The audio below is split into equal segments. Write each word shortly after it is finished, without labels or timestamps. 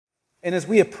And as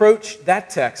we approach that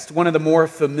text, one of the more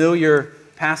familiar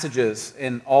passages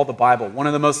in all the Bible, one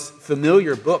of the most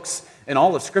familiar books in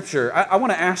all of Scripture, I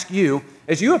want to ask you,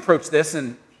 as you approach this,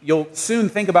 and you'll soon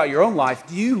think about your own life,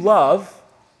 do you love,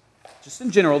 just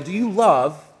in general, do you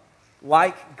love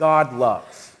like God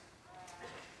loves?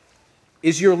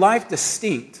 Is your life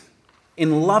distinct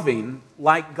in loving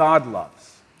like God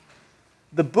loves?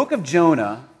 The book of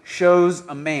Jonah shows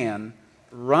a man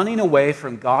running away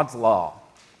from God's law,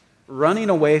 running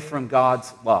away from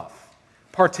God's love,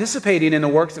 participating in the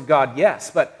works of God,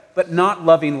 yes, but not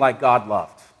loving like God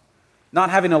loved, not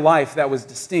having a life that was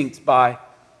distinct by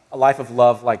a life of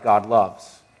love like God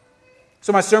loves.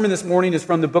 So my sermon this morning is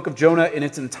from the book of Jonah in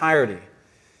its entirety.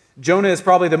 Jonah is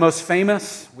probably the most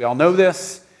famous, we all know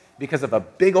this, because of a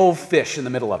big old fish in the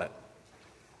middle of it.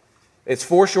 It's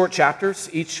 4 short chapters,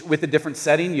 each with a different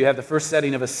setting. You have the first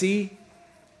setting of a sea,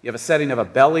 you have a setting of a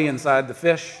belly inside the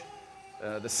fish,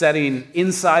 the setting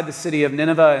inside the city of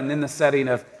Nineveh, and then the setting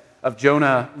of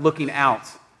Jonah looking out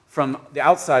from the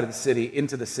outside of the city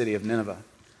into the city of Nineveh.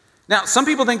 Now, some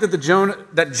people think that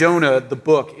Jonah, the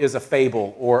book, is a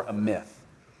fable or a myth,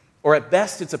 or at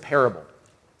best it's a parable.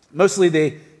 Mostly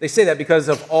they say that because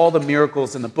of all the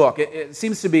miracles in the book. It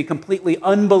seems to be completely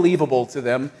unbelievable to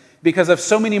them because of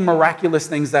so many miraculous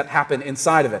things that happen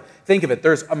inside of it. Think of it,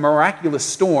 there's a miraculous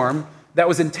storm that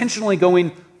was intentionally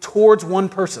going towards one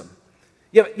person.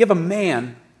 You have a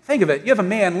man, think of it, you have a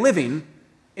man living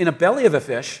in a belly of a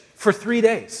fish for 3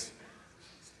 days.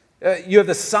 You have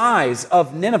the size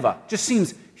of Nineveh, just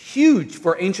seems huge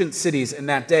for ancient cities in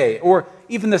that day, or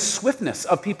even the swiftness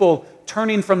of people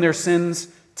turning from their sins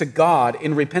to God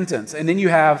in repentance. And then you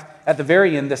have, at the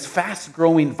very end, this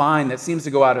fast-growing vine that seems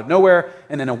to go out of nowhere,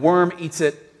 and then a worm eats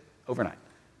it overnight.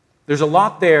 There's a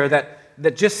lot there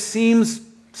that just seems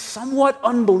somewhat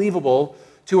unbelievable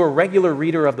to a regular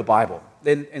reader of the Bible.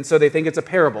 And so they think it's a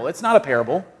parable. It's not a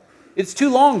parable. It's too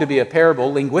long to be a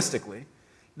parable linguistically.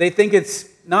 They think it's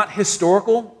not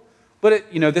historical,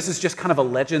 but this is just kind of a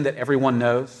legend that everyone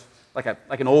knows, like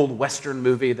an old Western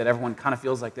movie that everyone kind of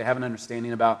feels like they have an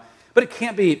understanding about. But it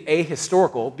can't be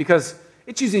ahistorical because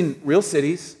it's using real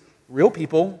cities, real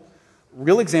people,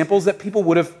 real examples that people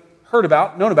would have heard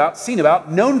about, known about, seen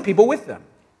about, known people with them.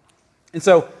 And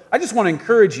so I just want to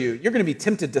encourage you, you're going to be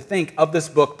tempted to think of this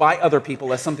book by other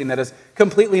people as something that is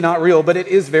completely not real, but it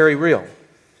is very real.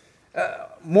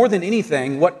 More than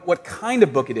anything, what kind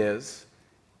of book it is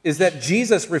that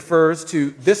Jesus refers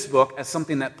to this book as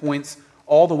something that points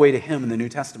all the way to him in the New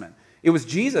Testament. It was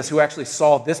Jesus who actually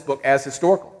saw this book as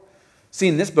historical,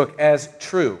 seeing this book as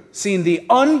true, seeing the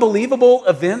unbelievable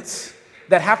events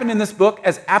that happen in this book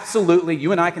as absolutely,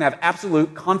 you and I can have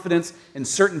absolute confidence and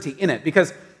certainty in it.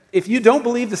 Because if you don't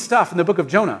believe the stuff in the book of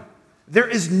Jonah, there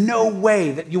is no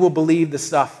way that you will believe the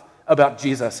stuff about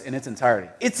Jesus in its entirety.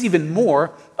 It's even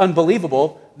more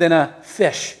unbelievable than a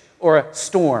fish or a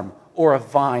storm or a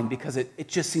vine because it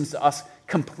just seems to us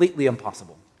completely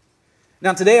impossible.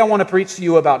 Now, today I want to preach to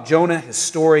you about Jonah, his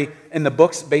story, and the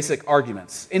book's basic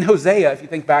arguments. In Hosea, if you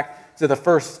think back to the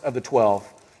first of the 12,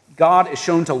 God is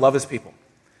shown to love his people.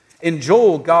 In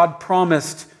Joel, God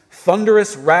promised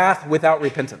thunderous wrath without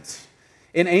repentance.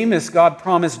 In Amos, God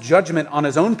promised judgment on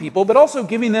his own people, but also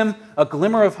giving them a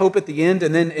glimmer of hope at the end.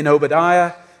 And then in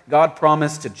Obadiah, God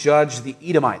promised to judge the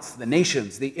Edomites, the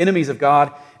nations, the enemies of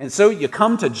God. And so you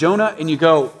come to Jonah and you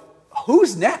go,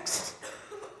 who's next?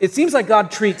 It seems like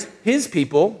God treats his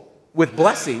people with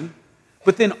blessing,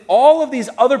 but then all of these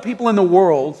other people in the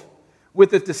world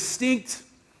with a distinct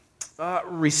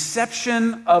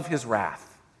reception of his wrath.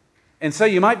 And so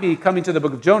you might be coming to the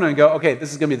book of Jonah and go, okay,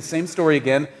 this is going to be the same story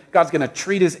again. God's going to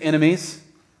treat his enemies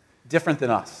different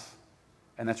than us.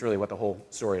 And that's really what the whole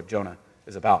story of Jonah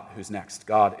is about. Who's next?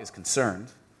 God is concerned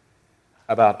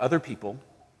about other people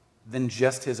than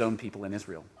just his own people in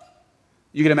Israel.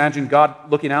 You can imagine God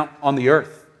looking out on the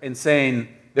earth and saying,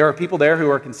 there are people there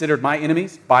who are considered my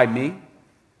enemies by me,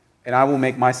 and I will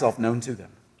make myself known to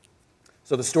them.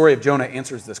 So the story of Jonah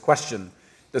answers this question.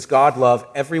 Does God love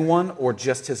everyone or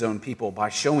just his own people by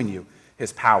showing you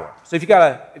his power? So if you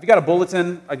got a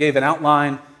bulletin, I gave an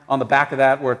outline on the back of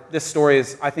that where this story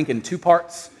is, I think, in 2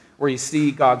 parts, where you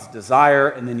see God's desire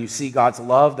and then you see God's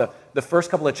love. The first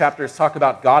couple of chapters talk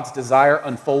about God's desire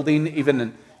unfolding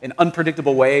even in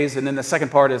unpredictable ways, and then the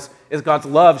second part is God's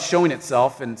love showing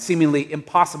itself in seemingly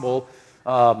impossible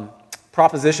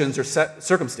propositions or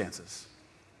circumstances.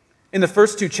 In the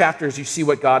first 2 chapters, you see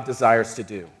what God desires to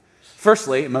do.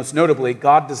 Firstly, and most notably,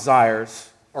 God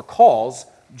desires or calls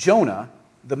Jonah,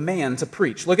 the man, to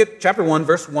preach. Look at chapter 1,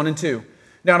 verse 1 and 2.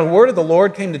 Now the word of the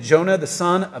Lord came to Jonah, the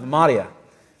son of Amittai,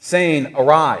 saying,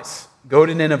 Arise, go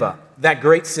to Nineveh, that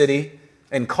great city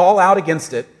and call out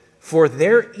against it, for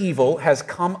their evil has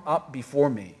come up before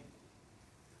me.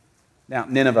 Now,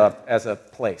 Nineveh as a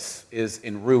place is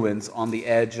in ruins on the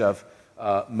edge of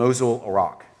Mosul,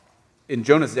 Iraq. In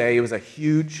Jonah's day, it was a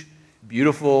huge,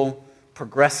 beautiful,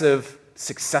 progressive,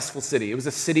 successful city. It was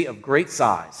a city of great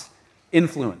size,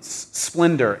 influence,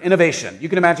 splendor, innovation. You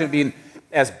can imagine it being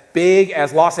as big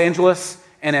as Los Angeles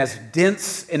and as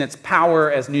dense in its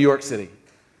power as New York City.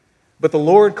 But the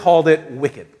Lord called it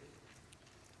wicked.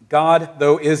 God,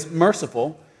 though, is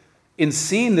merciful in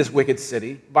seeing this wicked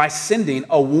city by sending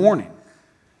a warning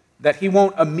that he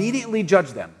won't immediately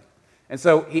judge them. And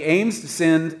so he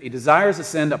desires to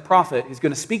send a prophet who's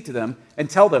going to speak to them and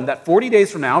tell them that 40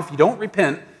 days from now, if you don't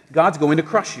repent, God's going to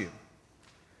crush you.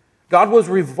 God was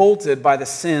revolted by the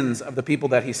sins of the people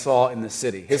that he saw in this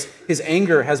city. His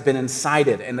anger has been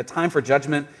incited, and the time for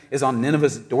judgment is on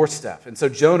Nineveh's doorstep. And so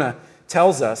Jonah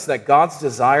tells us that God's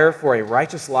desire for a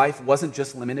righteous life wasn't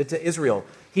just limited to Israel.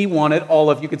 He wanted all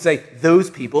of, you could say, those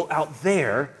people out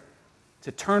there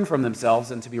to turn from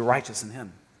themselves and to be righteous in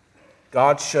him.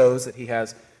 God shows that he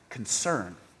has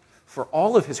concern for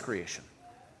all of his creation,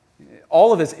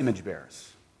 all of his image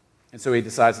bearers. And so he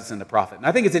decides to send a prophet. And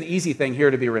I think it's an easy thing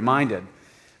here to be reminded,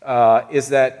 is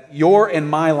that your and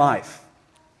my life,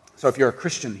 so if you're a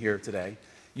Christian here today,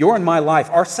 your and my life,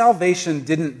 our salvation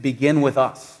didn't begin with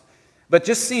us. But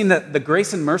just seeing that the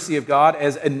grace and mercy of God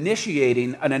as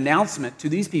initiating an announcement to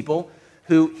these people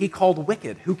who he called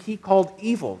wicked, who he called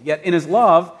evil. Yet in his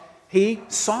love, he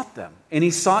sought them, and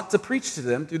he sought to preach to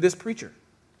them through this preacher.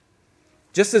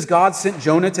 Just as God sent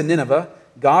Jonah to Nineveh,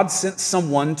 God sent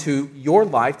someone to your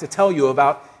life to tell you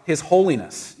about his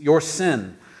holiness, your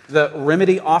sin, the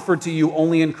remedy offered to you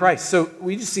only in Christ. So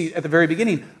we just see at the very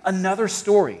beginning another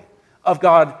story of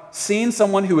God seeing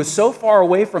someone who is so far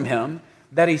away from him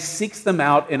that he seeks them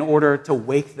out in order to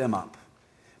wake them up.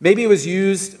 Maybe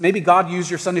God used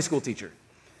your Sunday school teacher.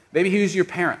 Maybe he used your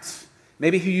parents.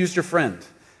 Maybe he used your friend.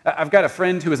 I've got a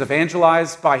friend who was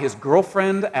evangelized by his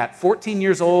girlfriend at 14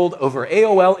 years old over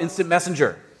AOL Instant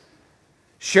Messenger.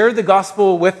 Shared the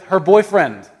gospel with her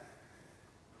boyfriend,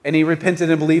 and he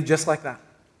repented and believed just like that.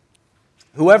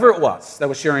 Whoever it was that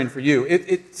was sharing for you,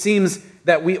 it seems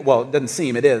that it doesn't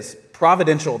seem, it is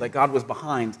providential that God was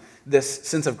behind this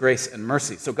sense of grace and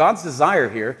mercy. So God's desire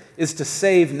here is to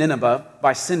save Nineveh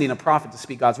by sending a prophet to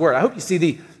speak God's word. I hope you see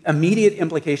the immediate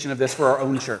implication of this for our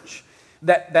own church.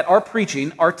 That our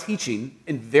preaching, our teaching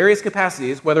in various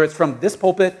capacities, whether it's from this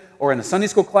pulpit or in a Sunday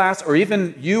school class or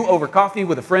even you over coffee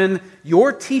with a friend,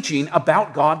 your teaching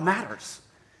about God matters.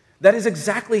 That is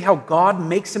exactly how God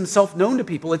makes himself known to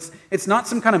people. It's not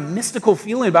some kind of mystical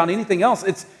feeling about anything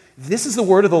else. This is the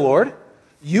word of the Lord.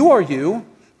 You are you,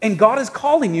 and God is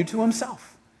calling you to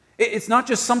himself. It's not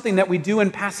just something that we do in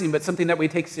passing, but something that we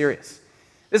take serious.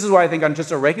 This is why I think on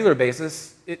just a regular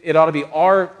basis, it ought to be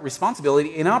our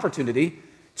responsibility and opportunity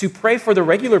to pray for the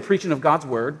regular preaching of God's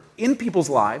word in people's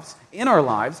lives, in our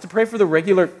lives, to pray for the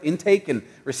regular intake and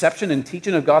reception and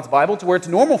teaching of God's Bible to where it's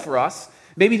normal for us,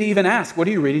 maybe to even ask, what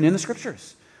are you reading in the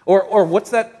scriptures? Or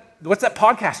what's that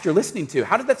podcast you're listening to?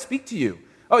 How did that speak to you?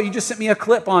 Oh, you just sent me a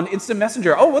clip on Instant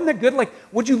Messenger. Oh, wasn't that good? Like,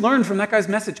 what'd you learn from that guy's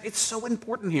message? It's so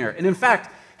important here. And in fact,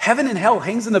 heaven and hell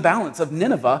hangs in the balance of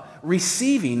Nineveh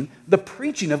receiving the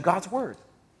preaching of God's word.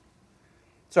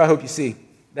 So I hope you see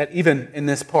that even in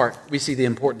this part, we see the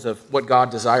importance of what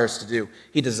God desires to do.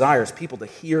 He desires people to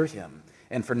hear him.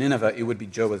 And for Nineveh, it would be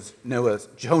Jonah's.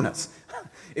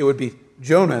 It would be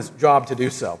Jonah's job to do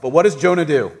so. But what does Jonah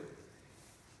do?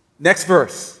 Next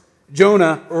verse.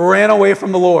 Jonah ran away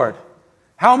from the Lord.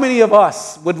 How many of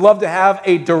us would love to have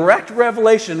a direct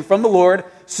revelation from the Lord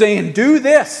saying, do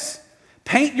this,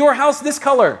 paint your house this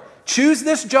color, choose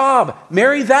this job,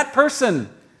 marry that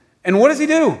person? And what does he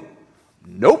do?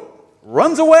 Nope,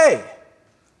 runs away.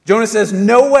 Jonah says,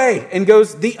 no way, and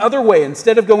goes the other way.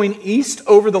 Instead of going east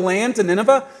over the land to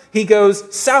Nineveh, he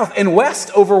goes south and west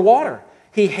over water.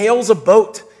 He hails a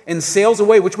boat and sails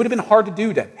away, which would have been hard to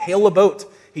do, to hail a boat.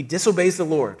 He disobeys the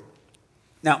Lord.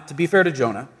 Now, to be fair to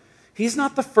Jonah, he's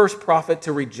not the first prophet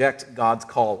to reject God's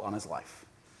call on his life.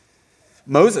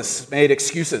 Moses made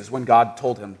excuses when God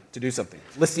told him to do something,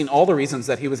 listing all the reasons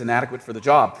that he was inadequate for the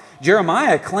job.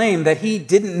 Jeremiah claimed that he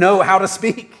didn't know how to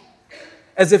speak,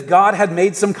 as if God had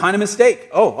made some kind of mistake.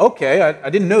 Oh, okay, I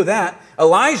didn't know that.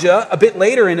 Elijah, a bit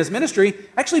later in his ministry,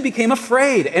 actually became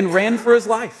afraid and ran for his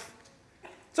life.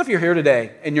 So if you're here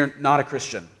today and you're not a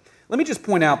Christian, let me just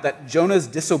point out that Jonah's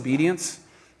disobedience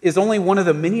is only one of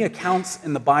the many accounts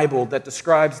in the Bible that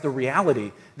describes the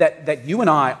reality that you and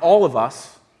I, all of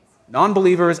us,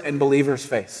 non-believers and believers,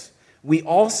 face. We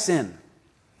all sin.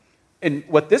 And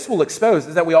what this will expose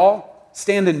is that we all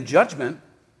stand in judgment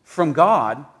from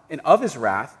God and of his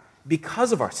wrath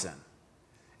because of our sin.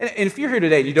 And if you're here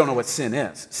today and you don't know what sin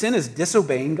is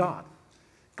disobeying God.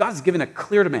 God's given a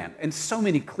clear demand and so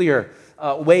many clear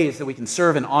ways that we can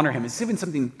serve and honor him. It's given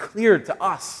something clear to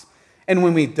us. And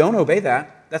when we don't obey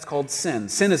that, that's called sin.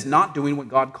 Sin is not doing what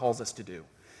God calls us to do.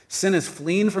 Sin is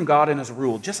fleeing from God and his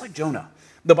rule, just like Jonah.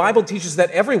 The Bible teaches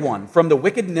that everyone, from the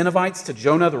wicked Ninevites to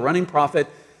Jonah, the running prophet,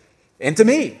 and to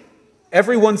me,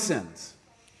 everyone sins.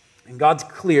 And God's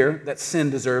clear that sin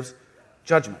deserves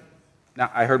judgment.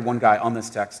 Now, I heard one guy on this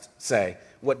text say,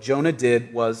 what Jonah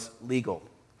did was legal.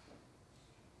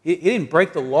 He didn't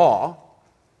break the law,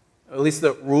 or at least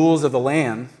the rules of the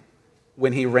land,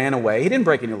 when he ran away. He didn't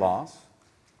break any laws.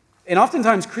 And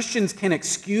oftentimes, Christians can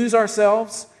excuse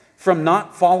ourselves from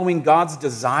not following God's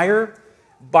desire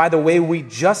by the way we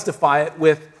justify it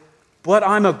with, but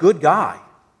I'm a good guy.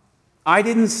 I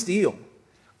didn't steal.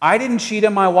 I didn't cheat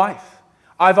on my wife.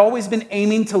 I've always been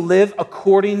aiming to live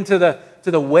according to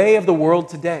the way of the world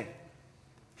today.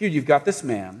 Here you've got this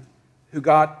man who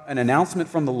got an announcement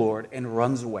from the Lord and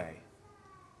runs away.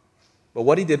 But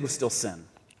what he did was still sin.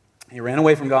 He ran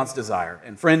away from God's desire.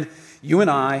 And friend, you and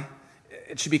I,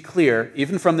 it should be clear,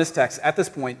 even from this text, at this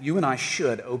point, you and I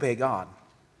should obey God.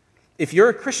 If you're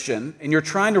a Christian and you're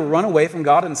trying to run away from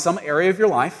God in some area of your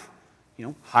life,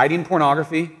 hiding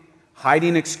pornography,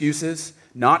 hiding excuses,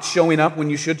 not showing up when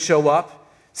you should show up,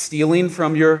 stealing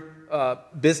from your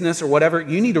business or whatever,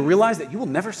 you need to realize that you will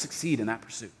never succeed in that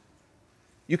pursuit.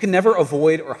 You can never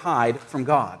avoid or hide from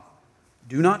God.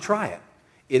 Do not try it.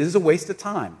 It is a waste of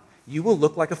time. You will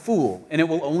look like a fool, and it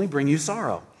will only bring you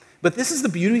sorrow. But this is the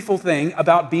beautiful thing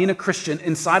about being a Christian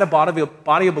inside a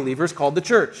body of believers called the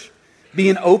church.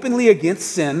 Being openly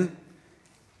against sin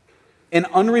and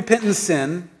unrepentant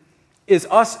sin is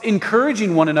us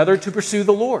encouraging one another to pursue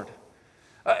the Lord.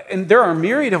 And there are a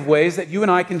myriad of ways that you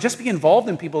and I can just be involved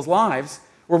in people's lives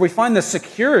where we find the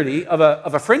security of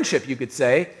a friendship, you could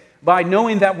say, by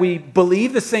knowing that we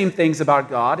believe the same things about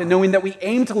God and knowing that we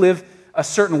aim to live a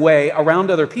certain way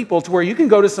around other people, to where you can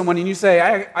go to someone and you say,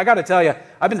 I got to tell you,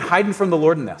 I've been hiding from the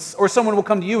Lord in this. Or someone will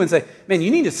come to you and say, man,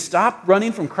 you need to stop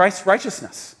running from Christ's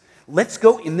righteousness. Let's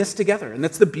go in this together. And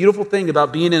that's the beautiful thing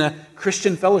about being in a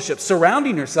Christian fellowship,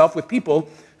 surrounding yourself with people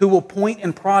who will point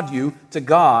and prod you to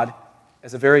God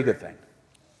as a very good thing.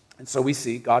 And so we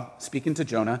see God speaking to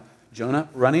Jonah, Jonah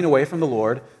running away from the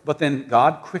Lord, but then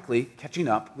God quickly catching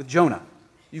up with Jonah.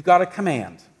 You've got a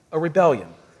command, a rebellion.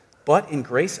 But in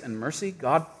grace and mercy,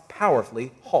 God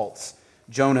powerfully halts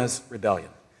Jonah's rebellion.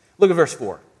 Look at verse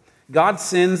 4. God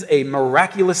sends a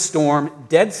miraculous storm,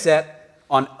 dead set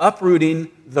on uprooting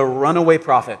the runaway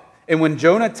prophet. And when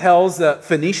Jonah tells the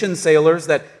Phoenician sailors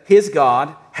that his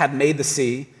God had made the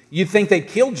sea, you'd think they'd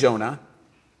kill Jonah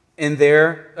then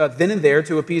and there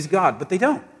to appease God, but they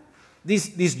don't.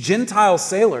 These Gentile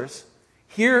sailors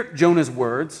hear Jonah's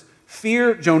words,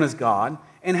 fear Jonah's God,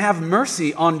 and have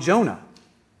mercy on Jonah.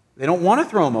 They don't want to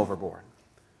throw him overboard.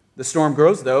 The storm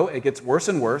grows, though. It gets worse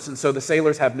and worse, and so the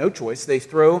sailors have no choice. They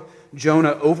throw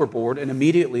Jonah overboard, and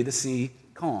immediately the sea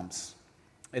calms.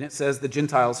 And it says the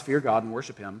Gentiles fear God and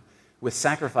worship him with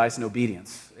sacrifice and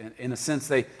obedience. In a sense,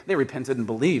 they repented and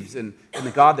believed in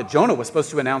the God that Jonah was supposed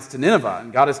to announce to Nineveh.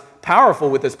 And God is powerful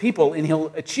with his people, and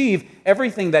he'll achieve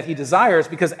everything that he desires,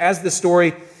 because as the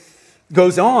story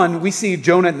goes on, we see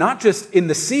Jonah not just in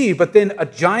the sea, but then a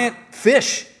giant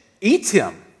fish eats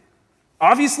him.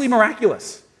 Obviously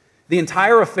miraculous. The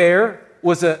entire affair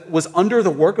was under the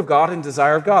work of God and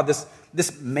desire of God.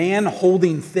 This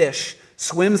man-holding fish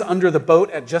swims under the boat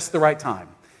at just the right time.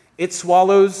 It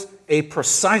swallows a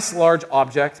precise large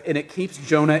object, and it keeps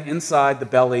Jonah inside the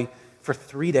belly for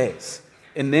 3 days.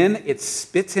 And then it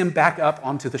spits him back up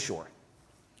onto the shore.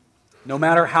 No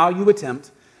matter how you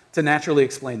attempt to naturally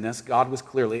explain this, God was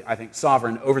clearly, I think,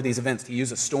 sovereign over these events. He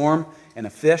used a storm and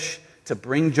a fish to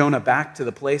bring Jonah back to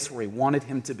the place where he wanted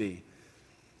him to be.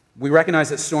 We recognize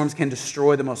that storms can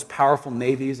destroy the most powerful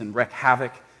navies and wreak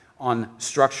havoc on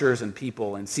structures and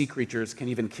people, and sea creatures can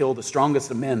even kill the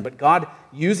strongest of men, but God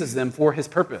uses them for his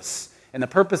purpose. And the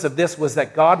purpose of this was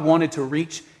that God wanted to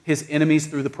reach his enemies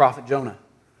through the prophet Jonah.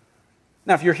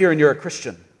 Now, if you're here and you're a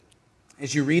Christian,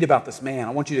 as you read about this man,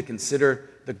 I want you to consider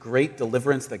the great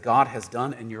deliverance that God has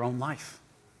done in your own life.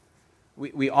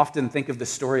 We often think of this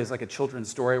story as like a children's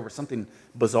story where something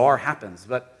bizarre happens,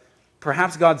 but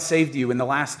perhaps God saved you in the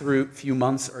last few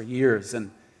months or years,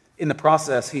 and in the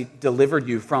process, he delivered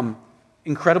you from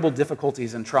incredible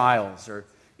difficulties and trials, or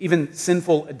even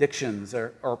sinful addictions,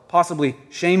 or possibly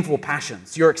shameful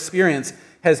passions. Your experience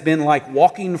has been like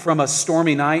walking from a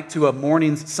stormy night to a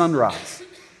morning's sunrise.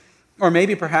 Or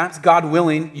maybe perhaps, God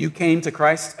willing, you came to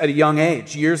Christ at a young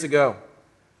age, years ago.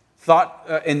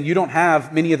 And you don't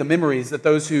have many of the memories that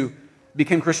those who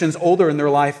became Christians older in their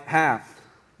life have,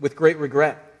 with great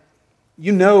regret.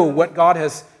 You know what God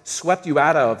has swept you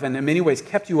out of and in many ways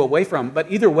kept you away from.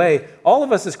 But either way, all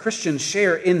of us as Christians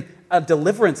share in a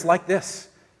deliverance like this,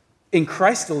 in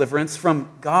Christ's deliverance from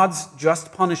God's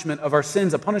just punishment of our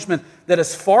sins, a punishment that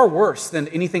is far worse than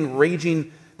anything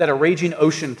that a raging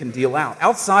ocean can deal out.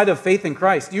 Outside of faith in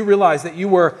Christ, you realize that you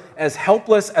were as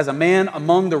helpless as a man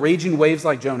among the raging waves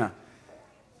like Jonah.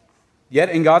 Yet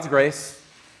in God's grace,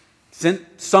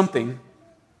 sent something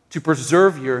to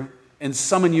preserve you and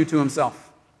summon you to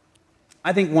himself.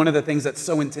 I think one of the things that's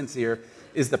so intense here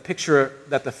is the picture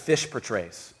that the fish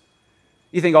portrays.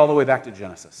 You think all the way back to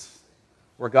Genesis,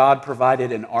 where God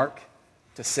provided an ark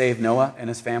to save Noah and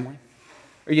his family.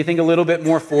 Or you think a little bit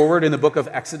more forward in the book of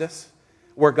Exodus,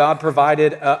 where God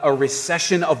provided a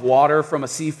recession of water from a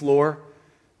seafloor.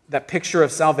 That picture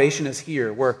of salvation is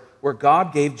here, where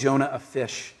God gave Jonah a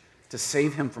fish to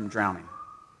save him from drowning.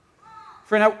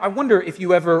 Friend, I wonder if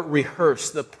you ever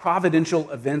rehearse the providential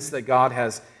events that God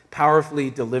has powerfully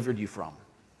delivered you from.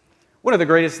 One of the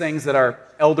greatest things that our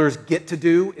elders get to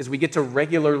do is we get to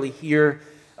regularly hear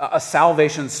a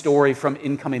salvation story from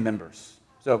incoming members.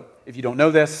 So if you don't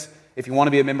know this, if you want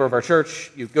to be a member of our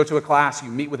church, you go to a class,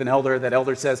 you meet with an elder, that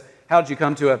elder says, how did you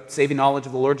come to a saving knowledge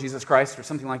of the Lord Jesus Christ, or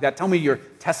something like that? Tell me your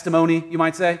testimony, you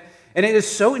might say. And it is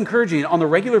so encouraging on a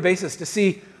regular basis to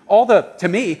see all the, to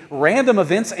me, random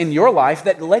events in your life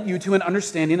that led you to an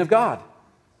understanding of God.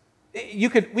 We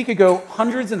could go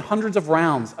hundreds and hundreds of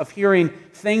rounds of hearing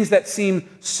things that seem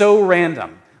so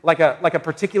random, like a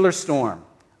particular storm,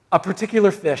 a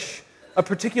particular fish, a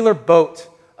particular boat,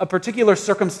 a particular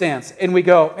circumstance, and we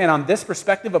go, and on this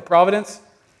perspective of providence,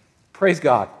 praise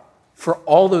God for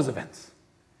all those events.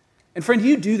 And friend,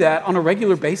 you do that on a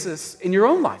regular basis in your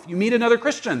own life. You meet another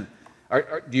Christian.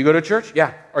 Do you go to church?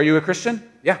 Yeah. Are you a Christian?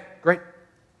 Yeah, great.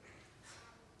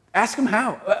 Ask them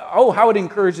how. How it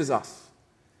encourages us.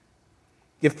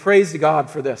 Give praise to God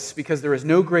for this, because there is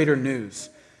no greater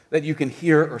news that you can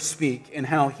hear or speak in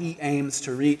how he aims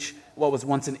to reach what was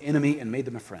once an enemy and made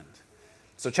them a friend.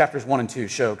 So chapters 1 and 2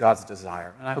 show God's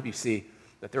desire, and I hope you see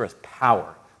that there is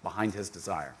power behind his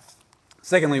desire.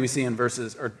 Secondly, we see in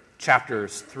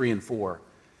chapters 3 and 4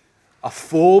 a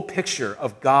full picture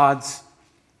of God's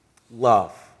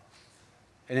love,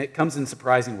 and it comes in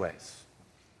surprising ways.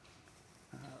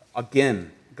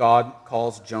 Again, God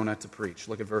calls Jonah to preach.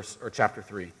 Look at chapter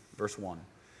 3, verse 1.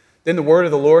 Then the word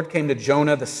of the Lord came to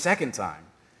Jonah the second time,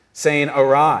 saying,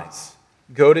 "Arise,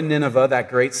 go to Nineveh, that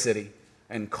great city,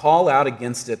 and call out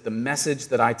against it the message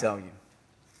that I tell you."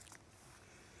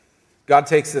 God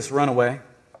takes this runaway,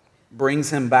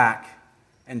 brings him back,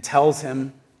 and tells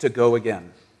him to go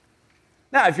again.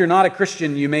 Now, if you're not a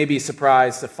Christian, you may be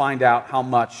surprised to find out how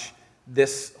much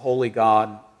this holy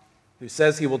God, who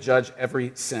says he will judge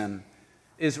every sin,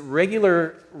 is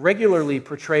regularly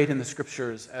portrayed in the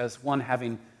Scriptures as one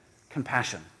having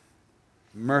compassion,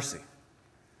 mercy,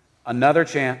 another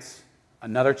chance,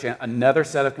 another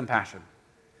set of compassion.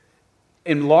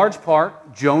 In large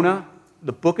part, Jonah,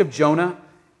 the book of Jonah,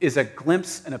 is a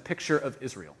glimpse and a picture of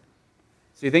Israel.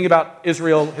 So you think about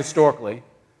Israel historically,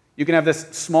 you can have this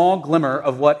small glimmer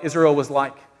of what Israel was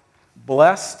like.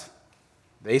 Blessed,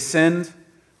 they sinned,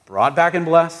 brought back and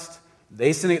blessed.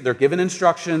 They sin, they're given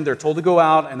instruction, they're told to go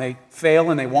out, and they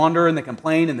fail, and they wander, and they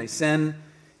complain, and they sin.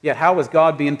 Yet how is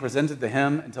God being presented to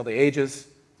him until the ages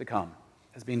to come?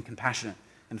 As being compassionate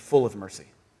and full of mercy.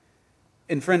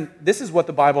 And friend, this is what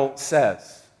the Bible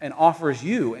says and offers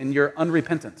you in your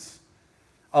unrepentance.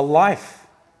 A life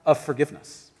of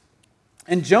forgiveness.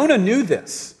 And Jonah knew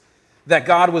this, that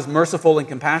God was merciful and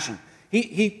compassionate.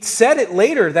 He said it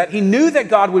later that he knew that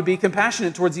God would be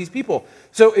compassionate towards these people.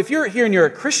 So if you're here and you're a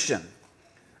Christian,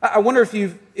 I wonder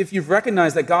if you've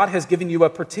recognized that God has given you a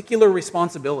particular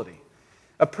responsibility,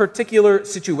 a particular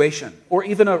situation, or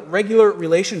even a regular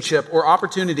relationship or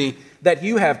opportunity that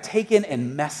you have taken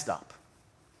and messed up.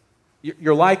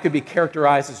 Your life could be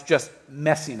characterized as just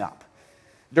messing up.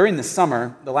 During the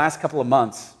summer, the last couple of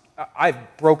months,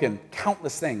 I've broken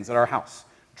countless things at our house,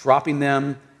 dropping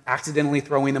them, accidentally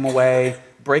throwing them away,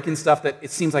 breaking stuff that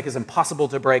it seems like is impossible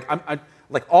to break.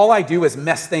 Like, all I do is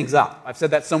mess things up. I've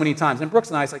said that so many times. And Brooks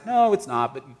and I is like, no, it's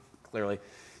not, but clearly,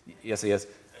 yes, he is.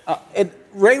 And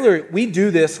regularly, we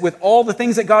do this with all the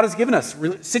things that God has given us,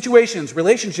 situations,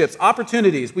 relationships,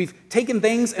 opportunities. We've taken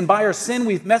things, and by our sin,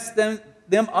 we've messed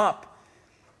them up.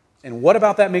 And what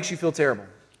about that makes you feel terrible?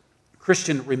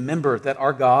 Christian, remember that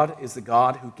our God is the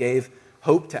God who gave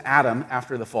hope to Adam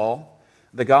after the fall,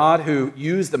 The God who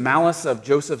used the malice of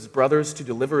Joseph's brothers to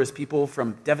deliver his people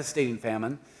from devastating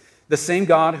famine, the same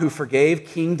God who forgave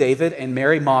King David and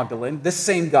Mary Magdalene, this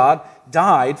same God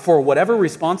died for whatever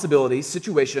responsibility,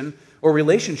 situation, or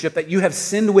relationship that you have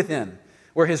sinned within,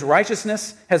 where his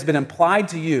righteousness has been implied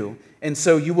to you, and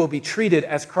so you will be treated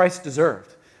as Christ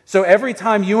deserved. So every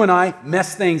time you and I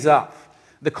mess things up,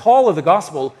 the call of the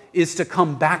gospel is to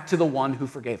come back to the one who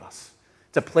forgave us,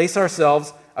 to place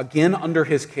ourselves again under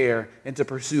his care, and to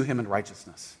pursue him in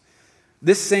righteousness.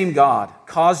 This same God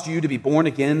caused you to be born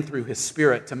again through his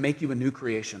Spirit to make you a new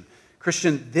creation.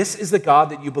 Christian, this is the God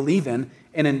that you believe in,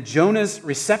 and in Jonah's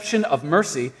reception of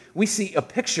mercy, we see a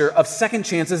picture of second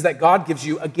chances that God gives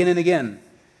you again and again.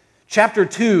 Chapter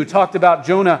 2 talked about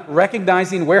Jonah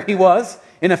recognizing where he was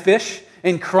in a fish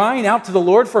and crying out to the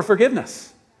Lord for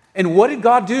forgiveness. And what did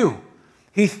God do?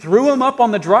 He threw him up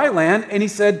on the dry land and he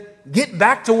said, "Get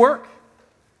back to work."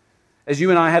 As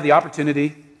you and I have the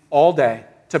opportunity all day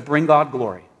to bring God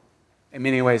glory, in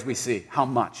many ways we see how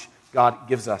much God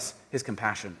gives us his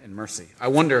compassion and mercy. I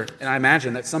wonder, and I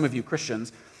imagine that some of you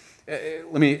Christians,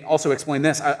 let me also explain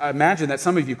this. I imagine that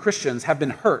some of you Christians have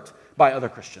been hurt by other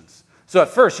Christians. So at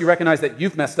first you recognize that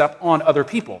you've messed up on other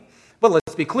people. But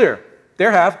let's be clear.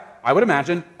 There have, I would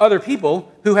imagine, other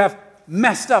people who have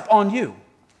messed up on you.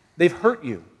 They've hurt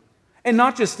you. And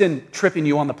not just in tripping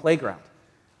you on the playground,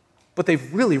 but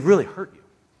they've really, really hurt you.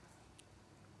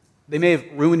 They may have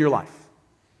ruined your life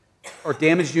or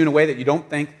damaged you in a way that you don't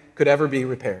think could ever be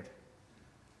repaired.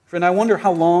 Friend, I wonder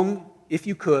how long, if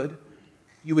you could,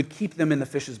 you would keep them in the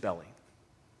fish's belly.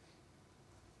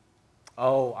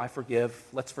 Oh, I forgive.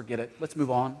 Let's forget it. Let's move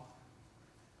on.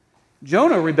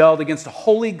 Jonah rebelled against a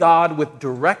holy God with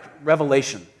direct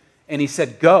revelation. And he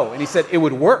said, go. And he said it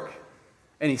would work.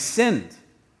 And he sinned.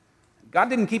 God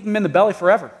didn't keep him in the belly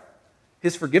forever.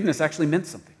 His forgiveness actually meant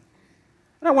something.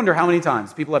 And I wonder how many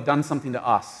times people have done something to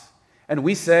us. And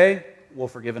we say, we'll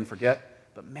forgive and forget.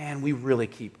 But man, we really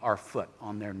keep our foot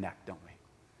on their neck, don't we?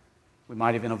 We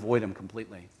might even avoid them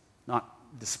completely, not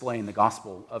displaying the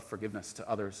gospel of forgiveness to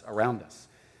others around us.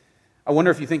 I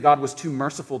wonder if you think God was too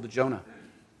merciful to Jonah.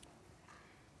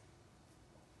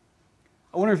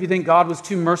 I wonder if you think God was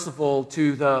too merciful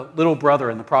to the little brother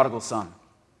and the prodigal son.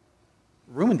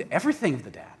 Ruined everything of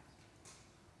the dad.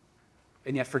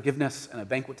 And yet forgiveness and a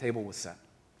banquet table was set.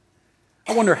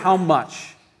 I wonder how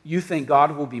much you think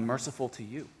God will be merciful to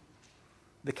you.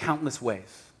 The countless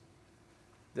ways.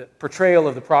 The portrayal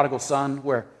of the prodigal son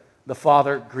where the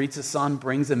father greets his son,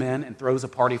 brings him in, and throws a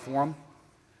party for him.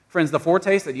 Friends, the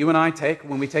foretaste that you and I take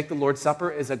when we take the Lord's Supper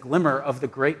is a glimmer of the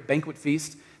great banquet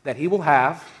feast that he will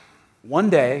have one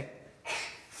day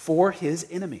for his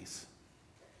enemies.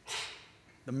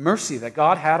 The mercy that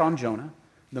God had on Jonah,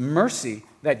 the mercy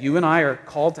that you and I are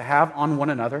called to have on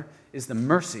one another, is the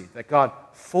mercy that God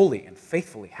fully and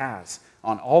faithfully has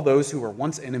on all those who were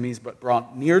once enemies but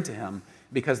brought near to him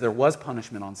because there was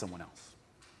punishment on someone else.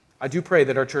 I do pray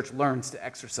that our church learns to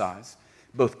exercise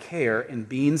both care in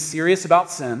being serious about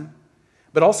sin,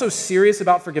 but also serious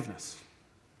about forgiveness.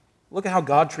 Look at how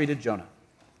God treated Jonah,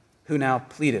 who now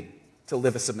pleaded to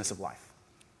live a submissive life.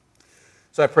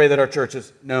 So I pray that our church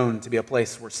is known to be a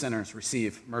place where sinners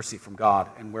receive mercy from God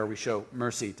and where we show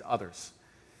mercy to others.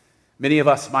 Many of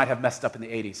us might have messed up in the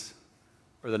 80s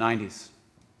or the 90s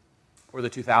or the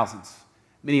 2000s.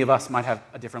 Many of us might have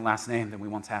a different last name than we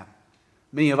once had.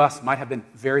 Many of us might have been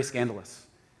very scandalous.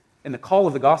 And the call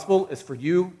of the gospel is for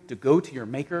you to go to your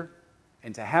Maker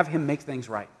and to have him make things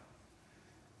right.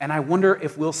 And I wonder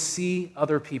if we'll see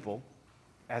other people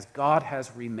as God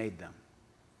has remade them.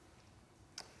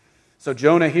 So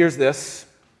Jonah hears this,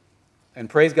 and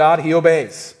praise God, he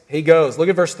obeys. He goes. Look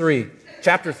at verse 3.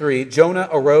 Chapter 3, Jonah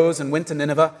arose and went to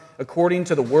Nineveh according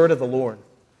to the word of the Lord.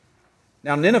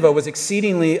 Now Nineveh was an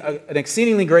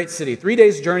exceedingly great city, 3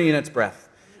 days' journey in its breadth.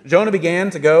 Jonah began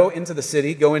to go into the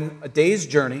city, going a day's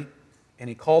journey, and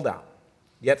he called out,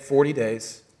 "Yet 40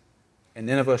 days, and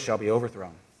Nineveh shall be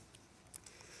overthrown."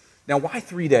 Now, why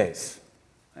 3 days?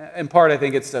 In part, I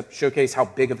think it's to showcase how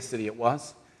big of a city it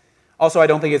was. Also, I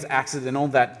don't think it's accidental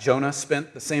that Jonah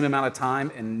spent the same amount of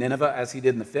time in Nineveh as he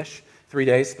did in the fish. 3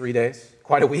 days,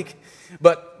 quite a week.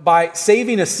 But by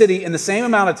saving a city in the same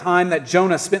amount of time that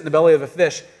Jonah spent in the belly of a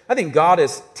fish, I think God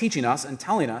is teaching us and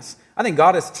telling us, I think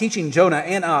God is teaching Jonah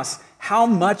and us how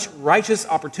much righteous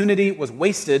opportunity was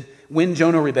wasted when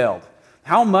Jonah rebelled.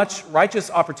 How much righteous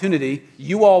opportunity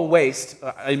you all waste,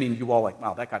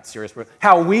 wow, that got serious.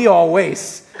 How we all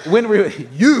waste,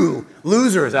 you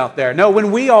losers out there. No,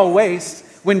 when we all waste,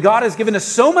 when God has given us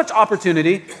so much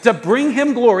opportunity to bring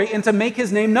him glory and to make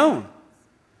his name known.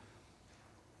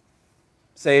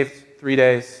 Saved 3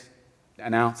 days,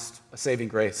 announced a saving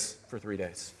grace for 3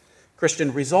 days.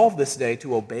 Christian, resolve this day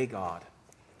to obey God,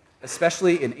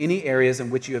 especially in any areas in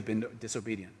which you have been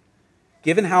disobedient.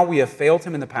 Given how we have failed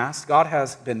him in the past, God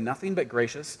has been nothing but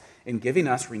gracious in giving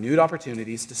us renewed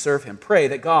opportunities to serve him. Pray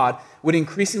that God would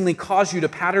increasingly cause you to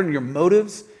pattern your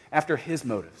motives after his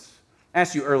motives. I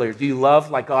asked you earlier, do you love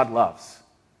like God loves?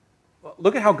 Well,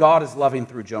 look at how God is loving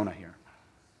through Jonah here.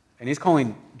 And he's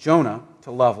calling Jonah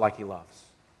to love like he loves.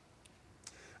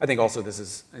 I think also this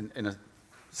is, in a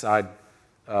side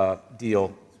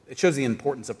deal, it shows the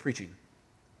importance of preaching.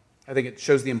 I think it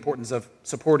shows the importance of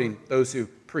supporting those who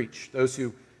preach, those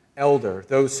who elder,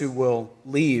 those who will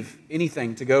leave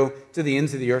anything to go to the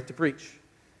ends of the earth to preach.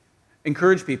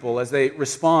 Encourage people as they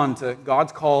respond to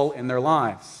God's call in their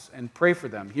lives and pray for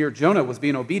them. Here, Jonah was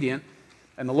being obedient,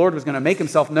 and the Lord was going to make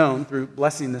himself known through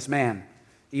blessing this man,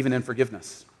 even in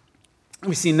forgiveness. And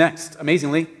we see next,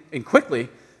 amazingly and quickly,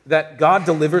 that God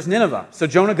delivers Nineveh. So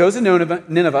Jonah goes to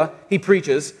Nineveh, he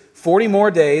preaches, 40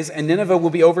 more days, and Nineveh will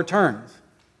be overturned.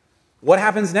 What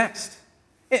happens next?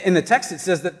 In the text, it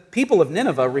says that people of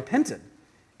Nineveh repented,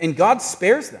 and God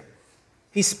spares them.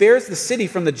 He spares the city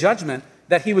from the judgment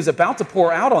that he was about to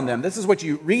pour out on them. This is what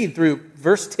you read through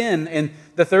verse 10 in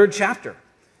the 3rd chapter.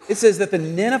 It says that the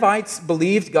Ninevites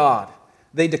believed God.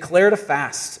 They declared a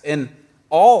fast, and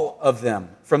all of them,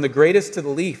 from the greatest to the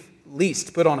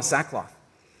least, put on a sackcloth.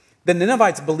 The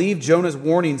Ninevites believed Jonah's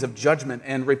warnings of judgment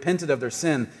and repented of their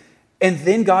sin, and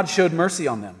then God showed mercy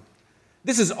on them.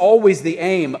 This is always the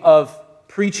aim of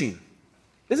preaching.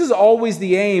 This is always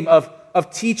the aim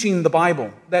of teaching the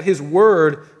Bible, that his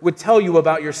word would tell you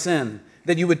about your sin,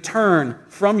 that you would turn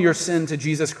from your sin to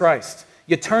Jesus Christ.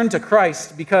 You turn to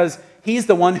Christ because he's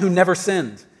the one who never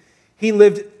sinned. He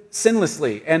lived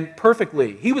sinlessly and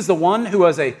perfectly. He was the one who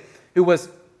was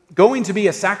going to be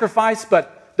a sacrifice,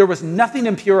 but there was nothing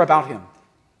impure about him.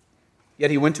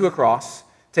 Yet he went to a cross,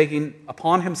 taking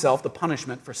upon himself the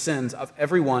punishment for sins of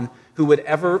everyone who would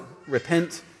ever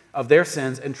repent of their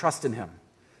sins and trust in him.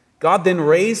 God then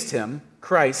raised him,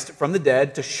 Christ, from the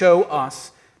dead to show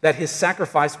us that his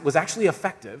sacrifice was actually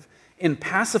effective in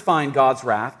pacifying God's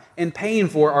wrath and paying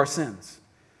for our sins.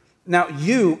 Now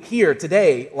you here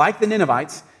today, like the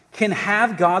Ninevites, can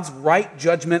have God's right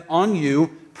judgment on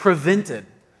you prevented,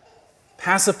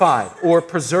 pacified, or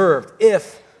preserved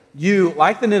if you,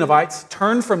 like the Ninevites,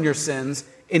 turn from your sins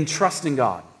and trust in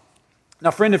God.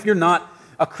 Now, friend, if you're not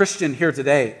a Christian here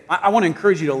today, I want to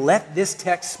encourage you to let this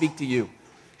text speak to you,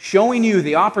 showing you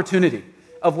the opportunity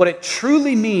of what it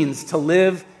truly means to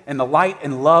live in the light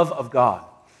and love of God,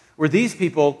 where these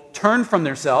people turned from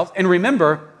themselves. And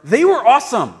remember, they were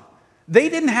awesome. They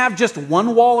didn't have just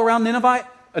one wall around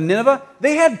Nineveh.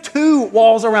 They had 2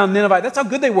 walls around Nineveh. That's how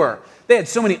good they were. They had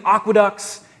so many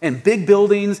aqueducts and big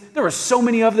buildings. There were so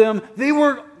many of them. They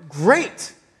were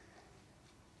great.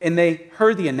 And they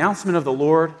heard the announcement of the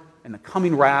Lord and the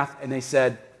coming wrath, and they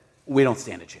said, we don't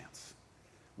stand a chance.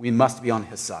 We must be on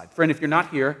his side. Friend, if you're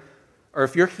not here, or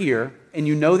if you're here and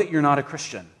you know that you're not a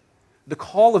Christian, the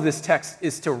call of this text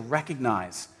is to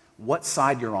recognize what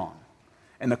side you're on.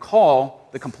 And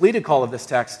the completed call of this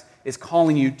text is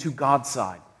calling you to God's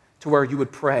side, to where you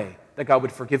would pray that God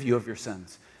would forgive you of your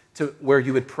sins, to where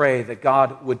you would pray that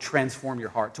God would transform your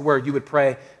heart, to where you would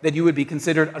pray that you would be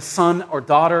considered a son or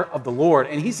daughter of the Lord.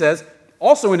 And he says,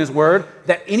 also in his word,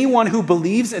 that anyone who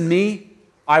believes in me,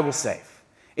 I will save.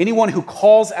 Anyone who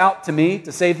calls out to me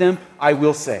to save them, I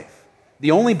will save. The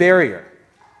only barrier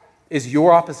is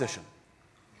your opposition.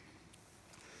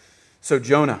 So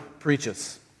Jonah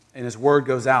preaches, and his word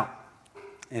goes out,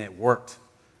 and it worked.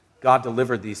 God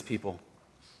delivered these people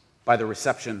by the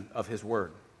reception of his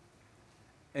word.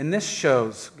 And this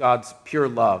shows God's pure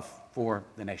love for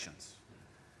the nations.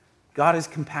 God is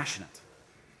compassionate.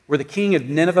 Where the king of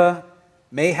Nineveh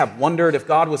may have wondered if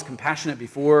God was compassionate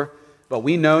before, but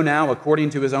we know now, according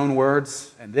to his own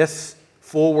words, and this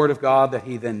full word of God, that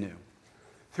he then knew.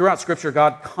 Throughout Scripture,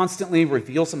 God constantly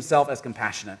reveals himself as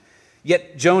compassionate.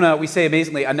 Yet Jonah, we say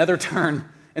amazingly, another turn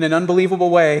in an unbelievable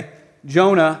way.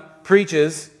 Jonah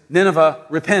preaches, Nineveh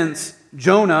repents.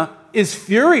 Jonah is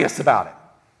furious about it.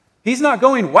 He's not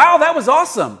going, wow, that was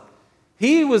awesome.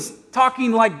 He was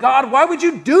talking like, God, why would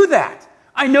you do that?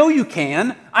 I know you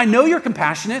can. I know you're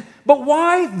compassionate. But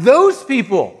why those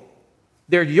people?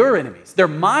 They're your enemies. They're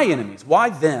my enemies. Why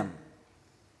them?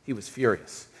 He was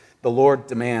furious. The Lord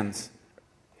demands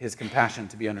his compassion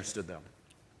to be understood, though.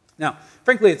 Now,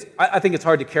 frankly, I think it's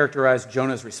hard to characterize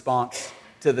Jonah's response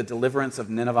to the deliverance of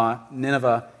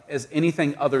Nineveh as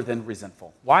anything other than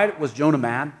resentful. Why was Jonah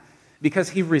mad? Because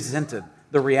he resented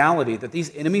the reality that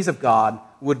these enemies of God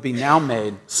would be now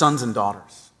made sons and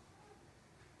daughters.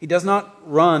 He does not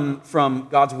run from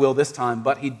God's will this time,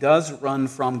 but he does run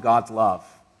from God's love.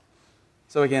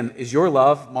 So again, is your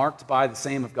love marked by the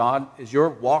same of God? Is your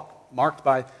walk marked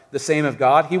by the same of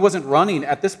God? He wasn't running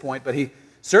at this point, but he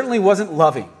certainly wasn't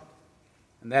loving.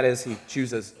 And that is, he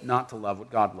chooses not to love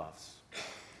what God loves.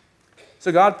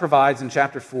 So God provides in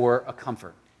chapter 4 a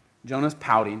comfort. Jonah's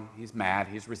pouting, he's mad,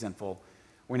 he's resentful.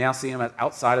 We now see him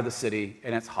outside of the city,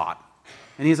 and it's hot,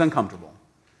 and he's uncomfortable.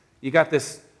 You got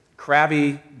this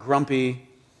crabby, grumpy,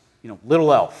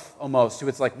 little elf almost, who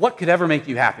it's like, what could ever make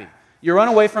you happy? You run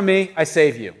away from me, I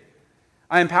save you.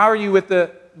 I empower you with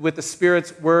the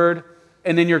Spirit's word,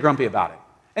 and then you're grumpy about it.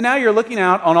 And now you're looking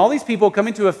out on all these people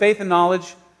coming to a faith and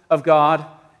knowledge of God,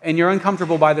 and you're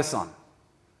uncomfortable by the sun.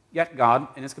 Yet God,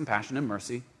 in his compassion and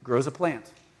mercy, grows a plant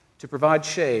to provide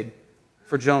shade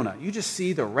for Jonah. You just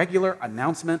see the regular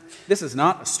announcement. This is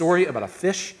not a story about a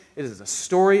fish. It is a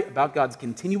story about God's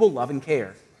continual love and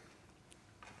care.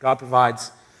 God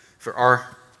provides for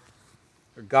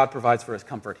his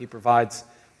comfort. He provides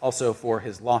also for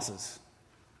his losses.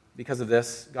 Because of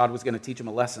this, God was going to teach him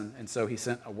a lesson, and so he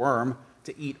sent a worm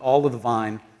to eat all of the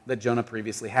vine that Jonah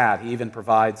previously had. He even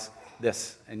provides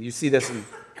this, and you see this in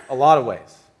a lot of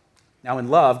ways. Now, in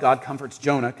love, God comforts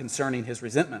Jonah concerning his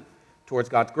resentment towards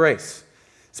God's grace.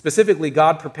 Specifically,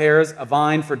 God prepares a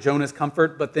vine for Jonah's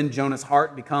comfort, but then Jonah's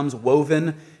heart becomes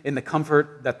woven in the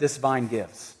comfort that this vine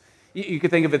gives. You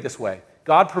could think of it this way.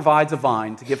 God provides a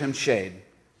vine to give him shade.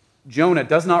 Jonah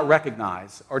does not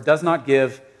recognize or does not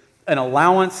give an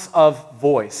allowance of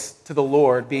voice to the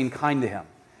Lord being kind to him.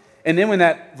 And then when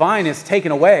that vine is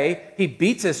taken away, he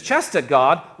beats his chest at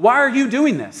God. Why are you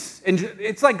doing this? And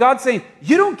it's like God saying,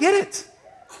 you don't get it.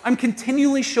 I'm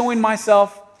continually showing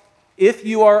myself, if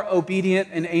you are obedient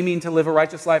and aiming to live a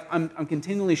righteous life, I'm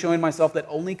continually showing myself that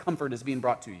only comfort is being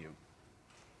brought to you.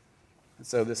 And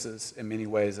so this is, in many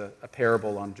ways, a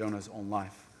parable on Jonah's own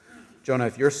life. Jonah,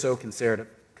 if you're so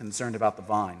concerned about the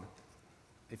vine,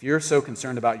 if you're so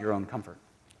concerned about your own comfort,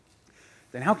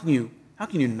 then how can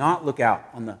you not look out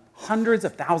on the hundreds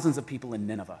of thousands of people in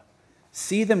Nineveh,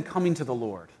 see them coming to the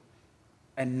Lord,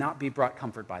 and not be brought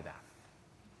comfort by that?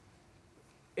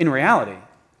 In reality,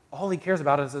 all he cares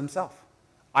about is himself.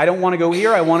 I don't want to go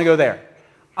here, I want to go there.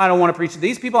 I don't want to preach to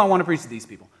these people, I want to preach to these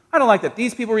people. I don't like that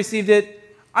these people received it.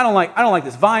 I don't like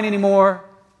this vine anymore.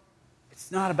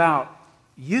 It's not about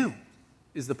you,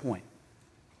 is the point.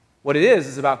 What it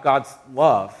is about God's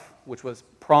love, which was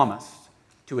promised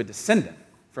to a descendant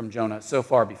from Jonah so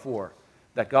far before,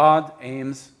 that God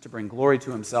aims to bring glory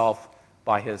to himself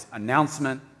by his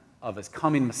announcement of his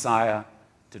coming Messiah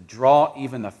to draw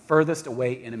even the furthest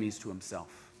away enemies to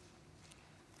himself.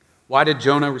 Why did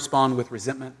Jonah respond with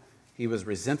resentment? He was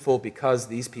resentful because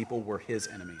these people were his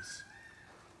enemies.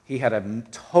 He had a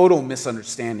total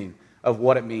misunderstanding of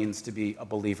what it means to be a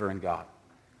believer in God.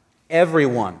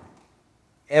 Everyone,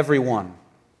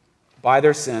 by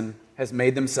their sin, has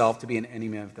made themselves to be an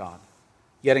enemy of God.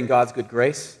 Yet in God's good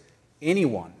grace,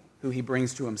 anyone who he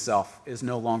brings to himself is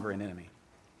no longer an enemy.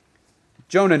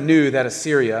 Jonah knew that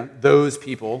Assyria, those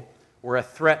people, were a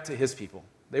threat to his people.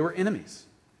 They were enemies.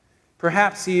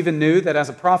 Perhaps he even knew that as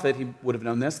a prophet, he would have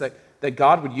known this, that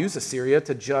God would use Assyria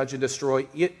to judge and destroy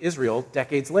Israel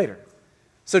decades later.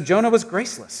 So Jonah was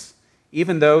graceless,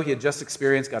 even though he had just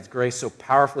experienced God's grace so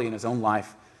powerfully in his own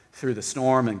life through the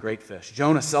storm and great fish.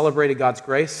 Jonah celebrated God's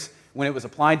grace when it was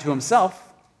applied to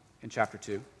himself in chapter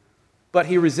 2, but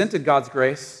he resented God's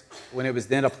grace when it was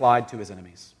then applied to his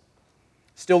enemies.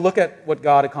 Still, look at what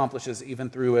God accomplishes even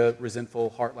through a resentful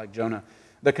heart like Jonah,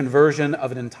 the conversion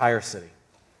of an entire city.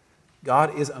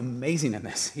 God is amazing in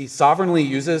this. He sovereignly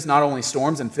uses not only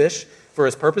storms and fish for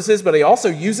his purposes, but he also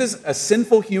uses a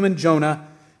sinful human Jonah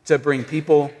to bring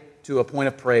people to a point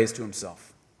of praise to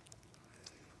himself.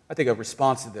 I think a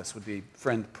response to this would be,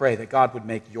 friend, pray that God would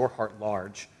make your heart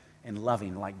large and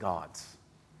loving like God's.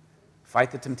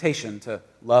 Fight the temptation to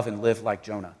love and live like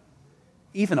Jonah.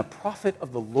 Even a prophet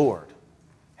of the Lord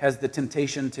has the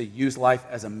temptation to use life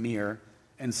as a mirror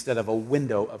instead of a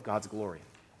window of God's glory.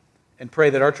 And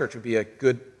pray that our church would be a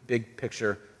good, big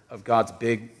picture of God's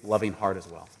big, loving heart as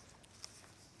well.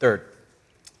 Third,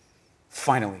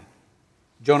 finally,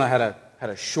 Jonah had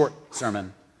a short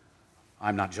sermon.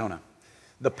 I'm not Jonah.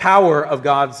 The power of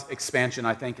God's expansion,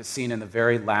 I think, is seen in the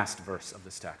very last verse of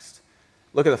this text.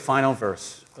 Look at the final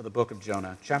verse of the book of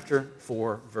Jonah, chapter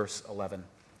 4, verse 11.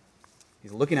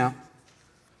 He's looking out.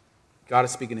 God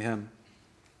is speaking to him.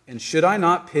 And should I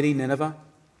not pity Nineveh,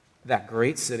 that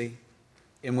great city,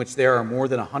 in which there are more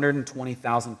than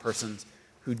 120,000 persons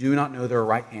who do not know their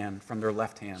right hand from their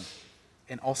left hand,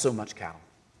 and also much cattle?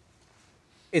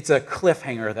 It's a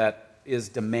cliffhanger that is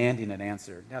demanding an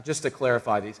answer. Now, just to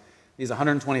clarify, these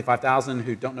 125,000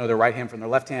 who don't know their right hand from their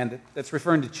left hand, that's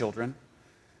referring to children.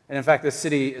 And in fact, this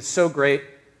city is so great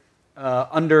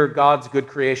under God's good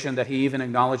creation that he even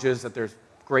acknowledges that there's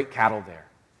great cattle there.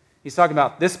 He's talking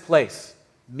about this place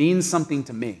means something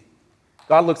to me.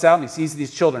 God looks out and he sees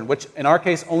these children, which in our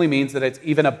case only means that it's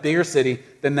even a bigger city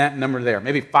than that number there.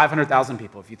 Maybe 500,000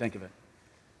 people if you think of it.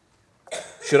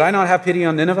 Should I not have pity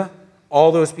on Nineveh?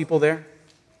 All those people there?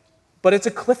 But it's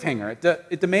a cliffhanger.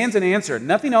 It demands an answer.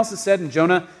 Nothing else is said in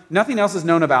Jonah. Nothing else is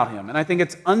known about him. And I think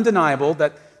it's undeniable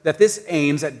that this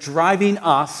aims at driving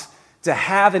us to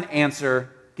have an answer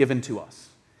given to us.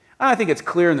 And I think it's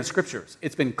clear in the Scriptures.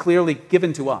 It's been clearly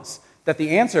given to us that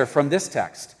the answer from this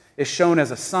text is shown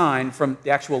as a sign from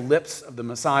the actual lips of the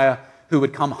Messiah who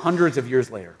would come hundreds of years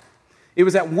later. It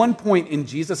was at one point in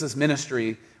Jesus'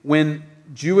 ministry when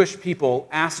Jewish people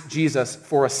asked Jesus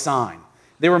for a sign.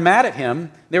 They were mad at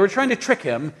him, they were trying to trick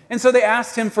him, and so they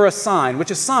asked him for a sign,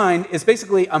 which a sign is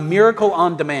basically a miracle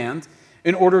on demand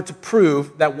in order to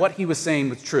prove that what he was saying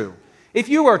was true. If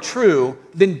you are true,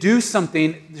 then do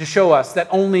something to show us that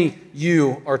only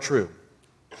you are true.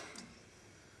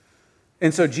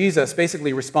 And so Jesus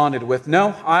basically responded with,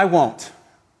 no, I won't.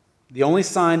 The only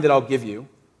sign that I'll give you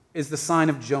is the sign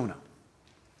of Jonah.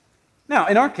 Now,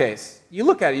 in our case, you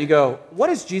look at it and you go, what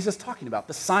is Jesus talking about?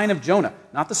 The sign of Jonah.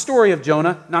 Not the story of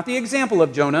Jonah, not the example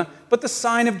of Jonah, but the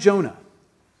sign of Jonah.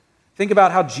 Think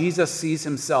about how Jesus sees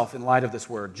himself in light of this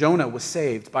word. Jonah was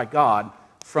saved by God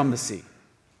from the sea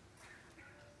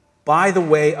by the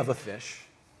way of a fish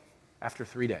after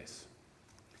 3 days.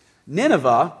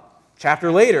 Nineveh,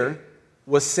 chapter later,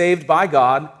 was saved by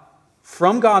God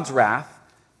from God's wrath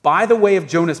by the way of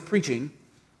Jonah's preaching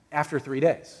after 3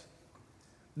 days.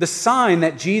 The sign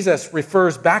that Jesus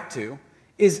refers back to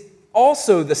is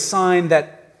also the sign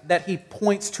that he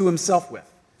points to himself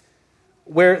with,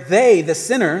 where they, the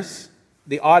sinners,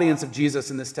 the audience of Jesus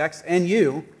in this text, and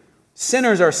you,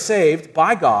 sinners are saved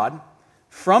by God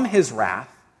from his wrath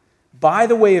by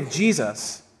the way of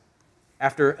Jesus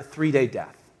after a 3-day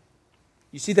death.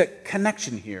 You see that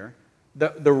connection here,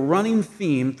 the running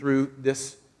theme through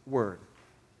this word.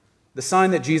 The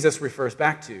sign that Jesus refers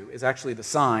back to is actually the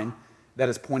sign that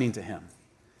is pointing to him.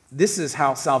 This is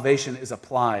how salvation is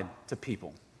applied to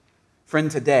people.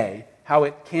 Friend, today, how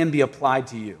it can be applied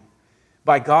to you.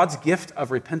 By God's gift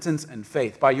of repentance and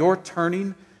faith, by your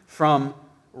turning from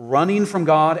running from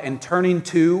God and turning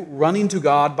to running to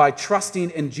God, by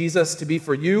trusting in Jesus to be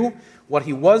for you what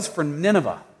he was for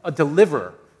Nineveh, a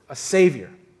deliverer, a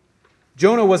savior.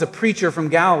 Jonah was a preacher from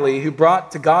Galilee who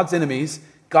brought to God's enemies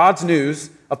God's news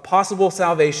of possible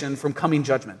salvation from coming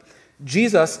judgment.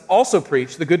 Jesus also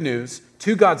preached the good news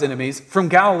to God's enemies from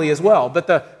Galilee as well. But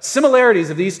the similarities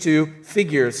of these two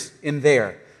figures in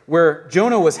there, where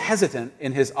Jonah was hesitant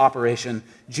in his operation,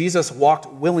 Jesus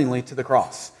walked willingly to the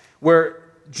cross. Where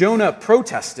Jonah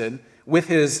protested with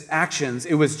his actions,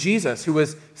 it was Jesus who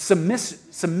was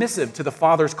submissive to the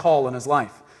Father's call in his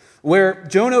life. Where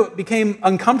Jonah became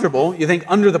uncomfortable, you think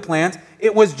under the plant,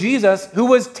 it was Jesus who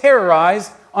was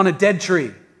terrorized on a dead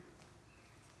tree.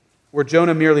 Where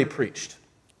Jonah merely preached,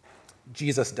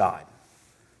 Jesus died.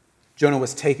 Jonah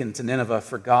was taken to Nineveh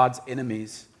for God's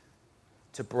enemies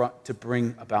to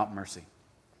bring about mercy.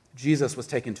 Jesus was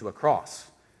taken to a cross,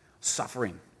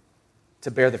 suffering,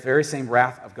 to bear the very same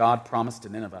wrath of God promised to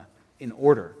Nineveh in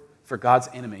order for God's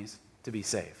enemies to be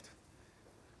saved.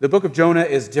 The book of Jonah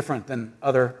is different than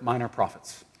other minor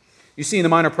prophets. You see in the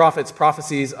minor prophets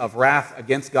prophecies of wrath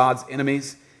against God's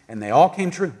enemies, and they all came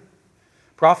true.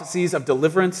 Prophecies of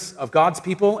deliverance of God's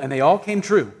people, and they all came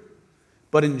true.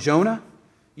 But in Jonah,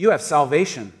 you have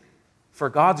salvation for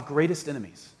God's greatest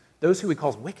enemies, those who he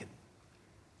calls wicked.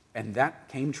 And that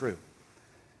came true.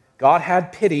 God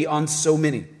had pity on so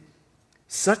many,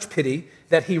 such pity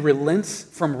that he relents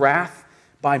from wrath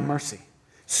by mercy.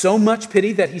 So much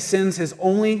pity that he sends his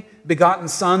only begotten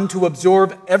Son to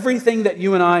absorb everything that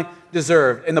you and I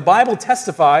deserved. And the Bible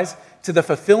testifies to the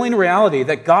fulfilling reality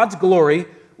that God's glory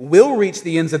will reach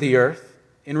the ends of the earth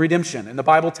in redemption. And the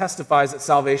Bible testifies that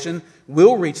salvation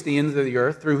will reach the ends of the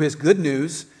earth through his good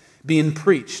news being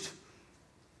preached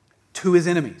to his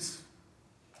enemies.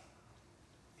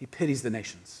 He pities the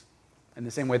nations in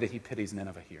the same way that he pities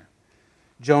Nineveh here.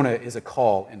 Jonah is a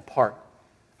call in part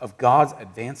of God's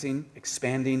advancing,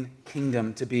 expanding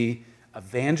kingdom to be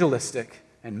evangelistic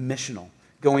and missional,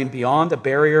 going beyond a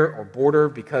barrier or border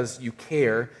because you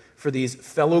care for these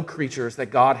fellow creatures that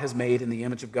God has made in the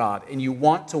image of God, and you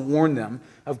want to warn them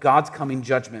of God's coming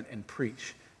judgment and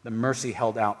preach the mercy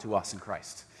held out to us in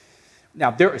Christ.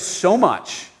 Now, there is so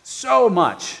much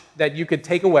that you could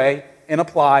take away and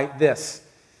apply this.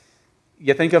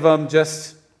 You think of them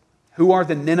just, who are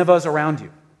the Ninevehs around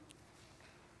you?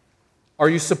 Are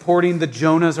you supporting the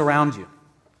Jonahs around you?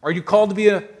 Are you called to be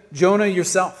a Jonah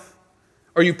yourself?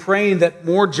 Are you praying that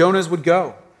more Jonahs would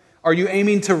go? Are you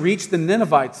aiming to reach the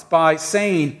Ninevites by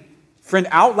saying, friend,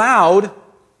 out loud,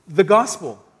 the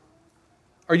gospel?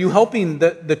 Are you helping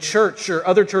the church or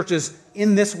other churches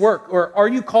in this work? Or are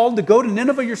you called to go to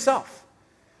Nineveh yourself?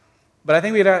 But I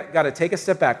think we've got to take a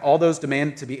step back. All those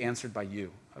demand to be answered by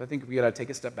you. I think we've got to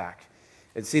take a step back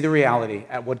and see the reality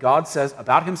at what God says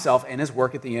about himself and his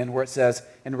work at the end, where it says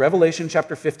in Revelation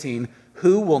chapter 15,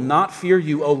 who will not fear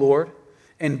you, O Lord,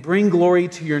 and bring glory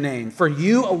to your name? For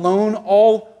you alone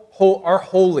are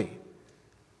holy.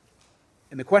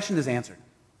 And the question is answered.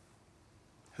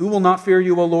 Who will not fear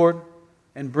you, O Lord,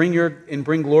 and bring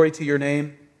glory to your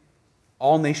name?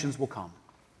 All nations will come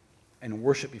and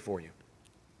worship before you.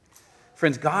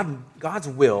 Friends, God's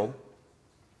will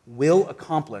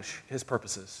accomplish his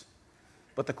purposes.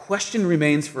 But the question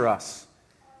remains for us,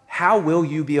 how will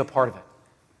you be a part of it?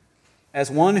 As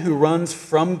one who runs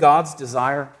from God's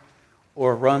desire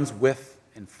or runs with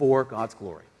and for God's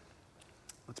glory?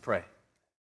 Let's pray.